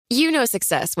You know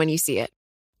success when you see it.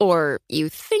 Or you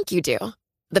think you do.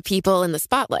 The people in the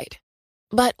spotlight.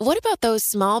 But what about those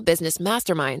small business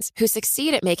masterminds who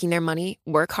succeed at making their money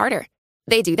work harder?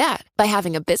 They do that by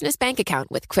having a business bank account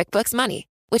with QuickBooks Money,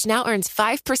 which now earns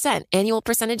 5% annual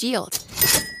percentage yield.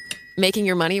 Making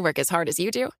your money work as hard as you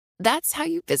do? That's how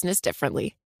you business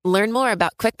differently. Learn more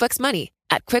about QuickBooks Money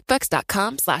at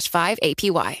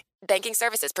quickbooks.com/5APY. Banking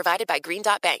services provided by Green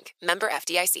Dot Bank. Member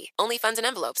FDIC. Only funds and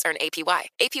envelopes earn APY.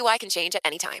 APY can change at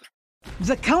any time.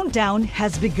 The countdown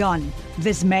has begun.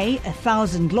 This May,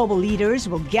 1,000 global leaders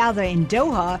will gather in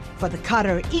Doha for the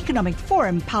Qatar Economic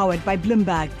Forum powered by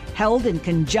Bloomberg, held in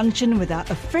conjunction with our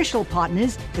official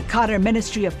partners, the Qatar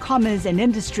Ministry of Commerce and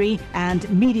Industry and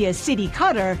Media City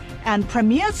Qatar, and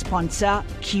premier sponsor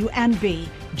QNB.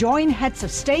 Join heads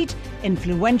of state,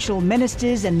 influential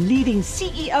ministers, and leading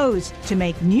CEOs to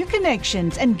make new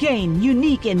connections and gain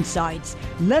unique insights.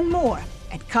 Learn more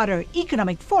at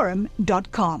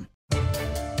QatarEconomicForum.com.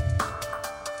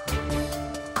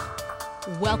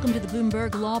 Welcome to the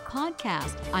Bloomberg Law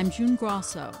Podcast. I'm June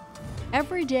Grosso.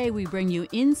 Every day we bring you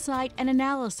insight and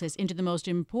analysis into the most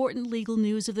important legal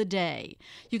news of the day.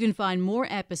 You can find more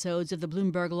episodes of the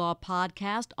Bloomberg Law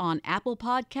Podcast on Apple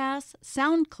Podcasts,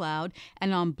 SoundCloud,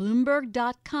 and on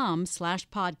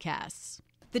Bloomberg.com/podcasts.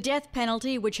 The death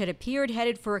penalty, which had appeared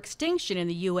headed for extinction in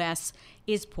the U.S.,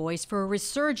 is poised for a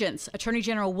resurgence. Attorney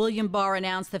General William Barr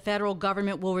announced the federal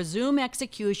government will resume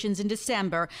executions in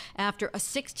December after a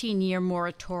 16-year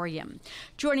moratorium.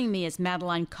 Joining me is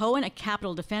Madeleine Cohen, a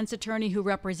capital defense attorney who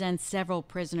represents several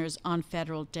prisoners on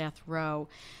federal death row.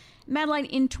 Madeleine,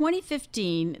 in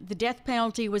 2015, the death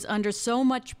penalty was under so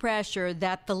much pressure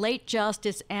that the late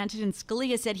Justice Antonin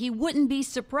Scalia said he wouldn't be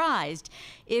surprised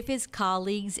if his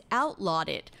colleagues outlawed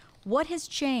it. What has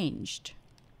changed?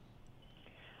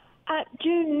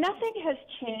 June, nothing has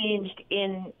changed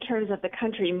in terms of the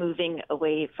country moving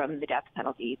away from the death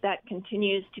penalty. That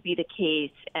continues to be the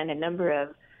case, and a number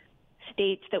of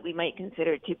states that we might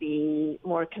consider to be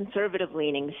more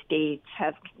conservative-leaning states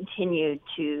have continued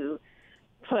to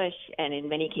push and in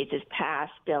many cases pass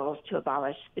bills to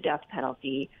abolish the death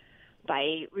penalty.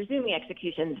 By resuming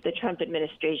executions, the Trump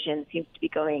administration seems to be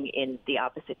going in the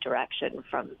opposite direction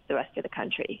from the rest of the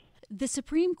country. The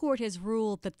Supreme Court has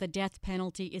ruled that the death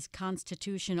penalty is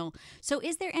constitutional. So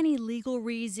is there any legal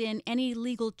reason, any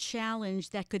legal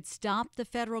challenge that could stop the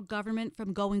federal government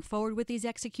from going forward with these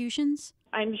executions?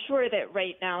 I'm sure that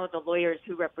right now the lawyers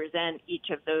who represent each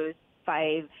of those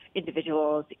 5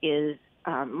 individuals is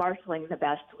marshaling the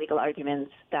best legal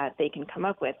arguments that they can come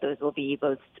up with. Those will be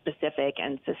both specific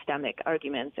and systemic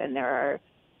arguments, and there are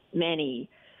many.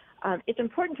 It's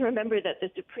important to remember that the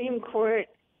Supreme Court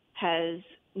has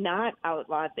not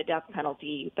outlawed the death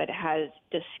penalty, but has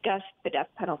discussed the death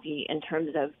penalty in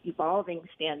terms of evolving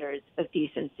standards of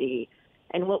decency.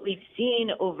 And what we've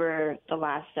seen over the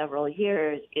last several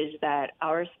years is that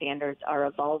our standards are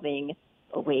evolving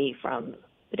away from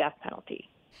the death penalty.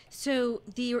 So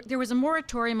there was a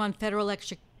moratorium on federal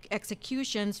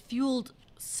executions fueled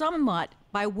somewhat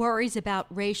by worries about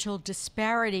racial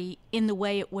disparity in the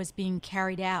way it was being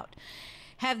carried out.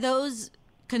 Have those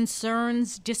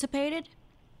concerns dissipated?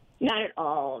 Not at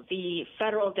all. The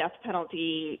federal death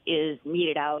penalty is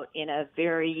meted out in a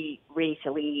very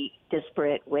racially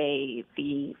disparate way.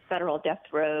 The federal death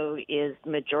row is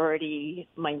majority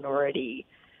minority,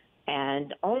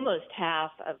 and almost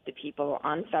half of the people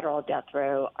on federal death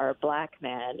row are black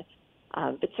men,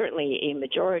 but certainly a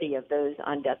majority of those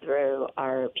on death row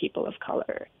are people of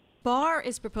color. Barr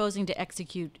is proposing to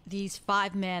execute these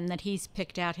 5 men that he's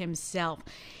picked out himself.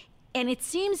 And it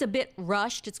seems a bit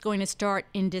rushed. It's going to start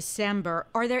in December.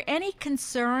 Are there any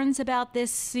concerns about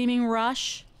this seeming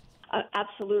rush?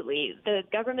 Absolutely. The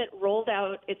government rolled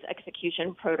out its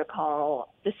execution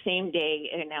protocol the same day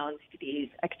it announced these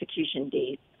execution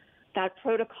dates. That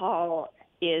protocol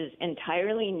is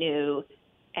entirely new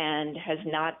and has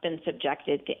not been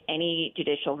subjected to any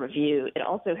judicial review. It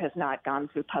also has not gone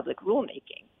through public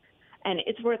rulemaking. And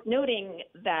it's worth noting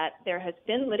that there has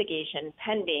been litigation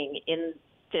pending in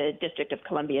the District of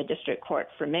Columbia District Court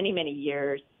for many, many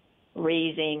years,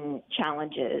 raising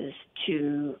challenges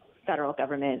to federal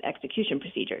government execution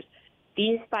procedures.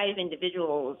 These 5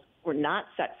 individuals were not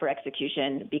set for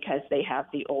execution because they have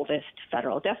the oldest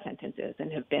federal death sentences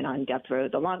and have been on death row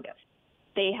the longest.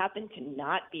 They happen to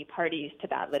not be parties to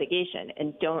that litigation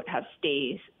and don't have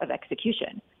stays of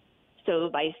execution. So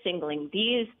by singling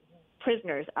these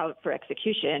prisoners out for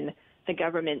execution, the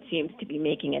government seems to be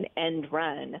making an end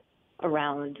run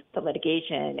around the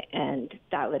litigation and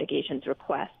that litigation's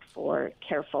request for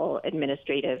careful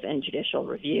administrative and judicial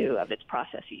review of its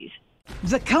processes.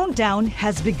 The countdown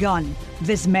has begun.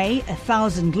 This May,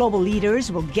 1,000 global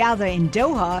leaders will gather in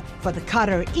Doha for the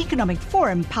Qatar Economic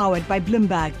Forum powered by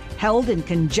Bloomberg, held in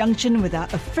conjunction with our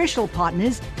official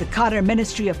partners, the Qatar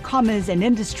Ministry of Commerce and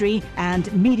Industry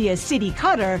and Media City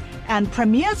Qatar, and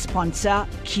premier sponsor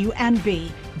QNB.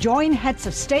 Join heads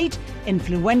of state,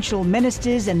 influential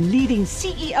ministers, and leading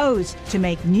CEOs to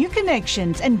make new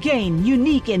connections and gain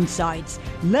unique insights.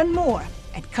 Learn more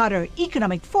at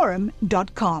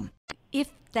QatarEconomicForum.com. If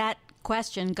that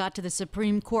question got to the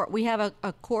Supreme Court, we have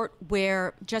a court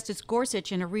where Justice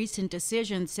Gorsuch in a recent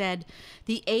decision said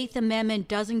the Eighth Amendment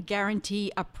doesn't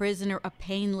guarantee a prisoner a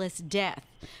painless death,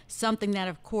 something that,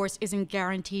 of course, isn't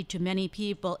guaranteed to many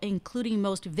people, including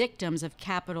most victims of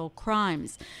capital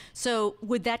crimes. So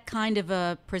would that kind of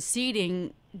a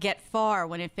proceeding get far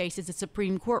when it faces a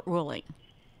Supreme Court ruling?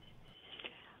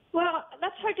 Well,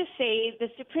 that's hard to say. The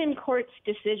Supreme Court's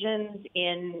decisions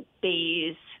in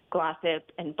Bays, Glossip,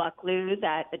 and Bucklew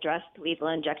that address lethal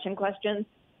injection questions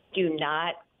do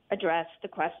not address the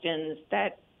questions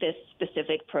that this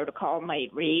specific protocol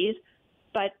might raise.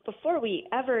 But before we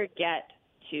ever get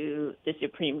to the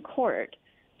Supreme Court,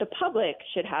 the public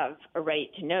should have a right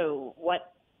to know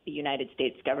what the United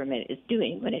States government is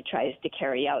doing when it tries to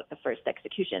carry out the first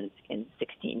executions in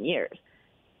 16 years.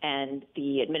 And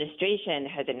the administration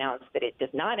has announced that it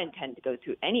does not intend to go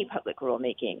through any public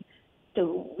rulemaking.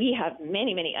 So we have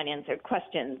many, many unanswered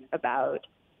questions about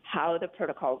how the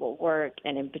protocol will work,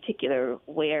 and in particular,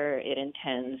 where it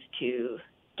intends to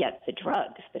get the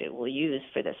drugs that it will use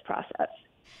for this process.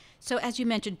 So as you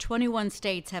mentioned, 21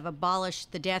 states have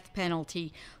abolished the death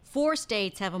penalty. 4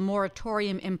 states have a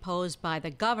moratorium imposed by the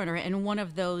governor, and one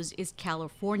of those is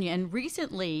California. And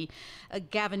recently,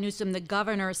 Gavin Newsom, the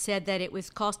governor, said that it was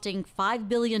costing $5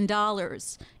 billion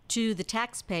to the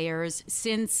taxpayers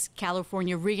since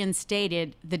California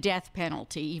reinstated the death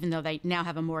penalty, even though they now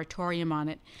have a moratorium on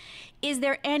it. Is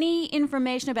there any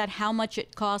information about how much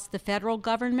it costs the federal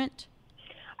government?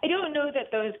 I don't know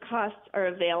that those costs are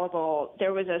available.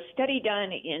 There was a study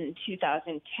done in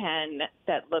 2010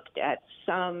 that looked at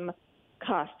some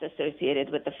costs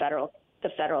associated with the federal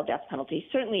death penalty.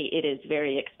 Certainly, it is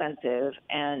very expensive,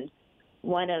 and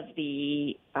one of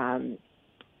the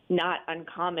not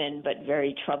uncommon but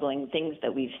very troubling things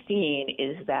that we've seen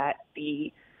is that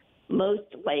the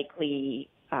most likely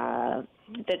the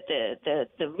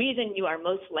reason you are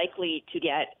most likely to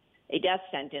get a death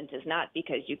sentence is not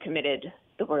because you committed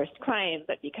the worst crime,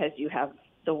 but because you have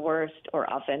the worst or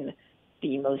often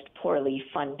the most poorly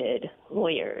funded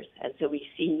lawyers. And so we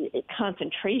see a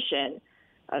concentration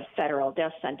of federal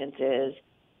death sentences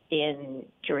in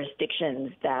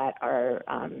jurisdictions that are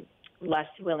less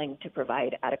willing to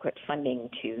provide adequate funding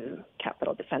to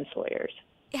capital defense lawyers.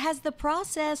 Has the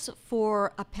process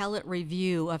for appellate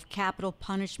review of capital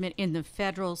punishment in the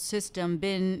federal system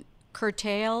been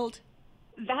curtailed?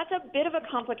 That's a bit of a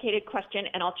complicated question,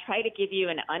 and I'll try to give you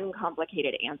an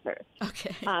uncomplicated answer.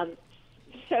 Okay.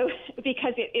 So,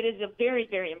 because it is a very,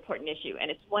 very important issue, and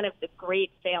it's one of the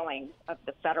great failings of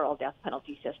the federal death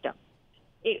penalty system.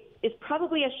 It is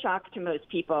probably a shock to most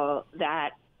people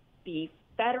that the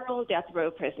federal death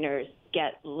row prisoners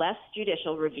get less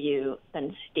judicial review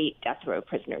than state death row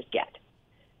prisoners get,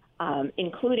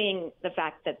 including the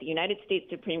fact that the United States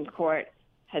Supreme Court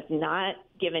has not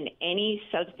given any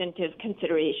substantive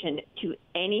consideration to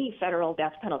any federal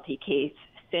death penalty case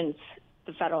since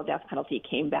the federal death penalty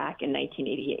came back in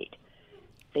 1988.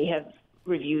 They have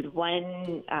reviewed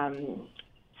one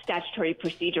statutory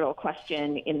procedural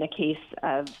question in the case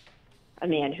of a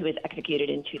man who was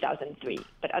executed in 2003.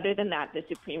 But other than that, the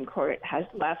Supreme Court has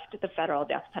left the federal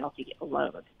death penalty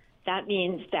alone. That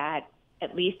means that,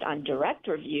 at least on direct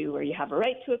review, where you have a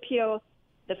right to appeal,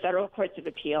 the federal courts of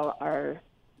appeal are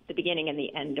the beginning and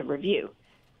the end of review.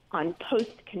 On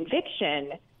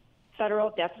post-conviction, federal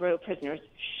death row prisoners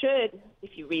should,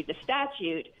 if you read the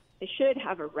statute, they should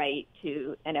have a right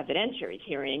to an evidentiary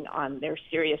hearing on their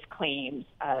serious claims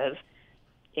of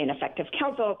ineffective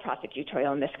counsel,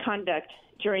 prosecutorial misconduct,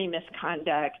 jury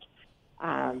misconduct,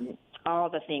 all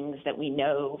the things that we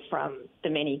know from the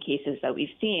many cases that we've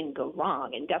seen go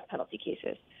wrong in death penalty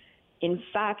cases. In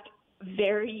fact,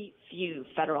 very few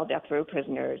federal death row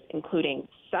prisoners, including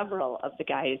several of the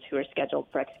guys who are scheduled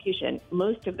for execution,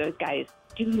 most of those guys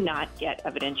do not get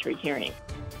evidentiary hearings.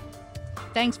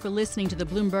 Thanks for listening to the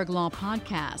Bloomberg Law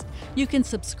Podcast. You can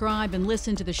subscribe and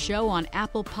listen to the show on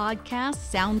Apple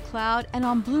Podcasts, SoundCloud, and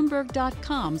on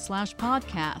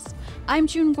Bloomberg.com/podcast. I'm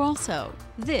June Grosso.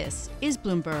 This is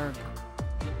Bloomberg.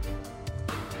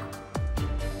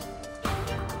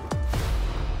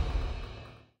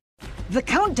 The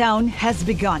countdown has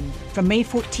begun. From May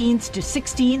 14th to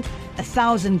 16th,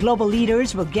 1,000 global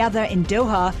leaders will gather in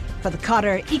Doha for the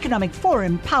Qatar Economic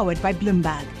Forum powered by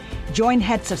Bloomberg. Join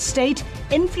heads of state,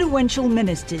 influential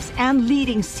ministers, and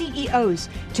leading CEOs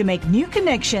to make new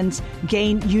connections,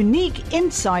 gain unique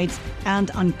insights,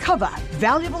 and uncover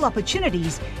valuable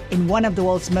opportunities in one of the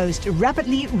world's most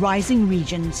rapidly rising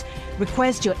regions.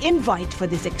 Request your invite for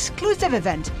this exclusive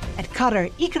event at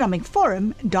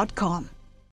QatarEconomicForum.com.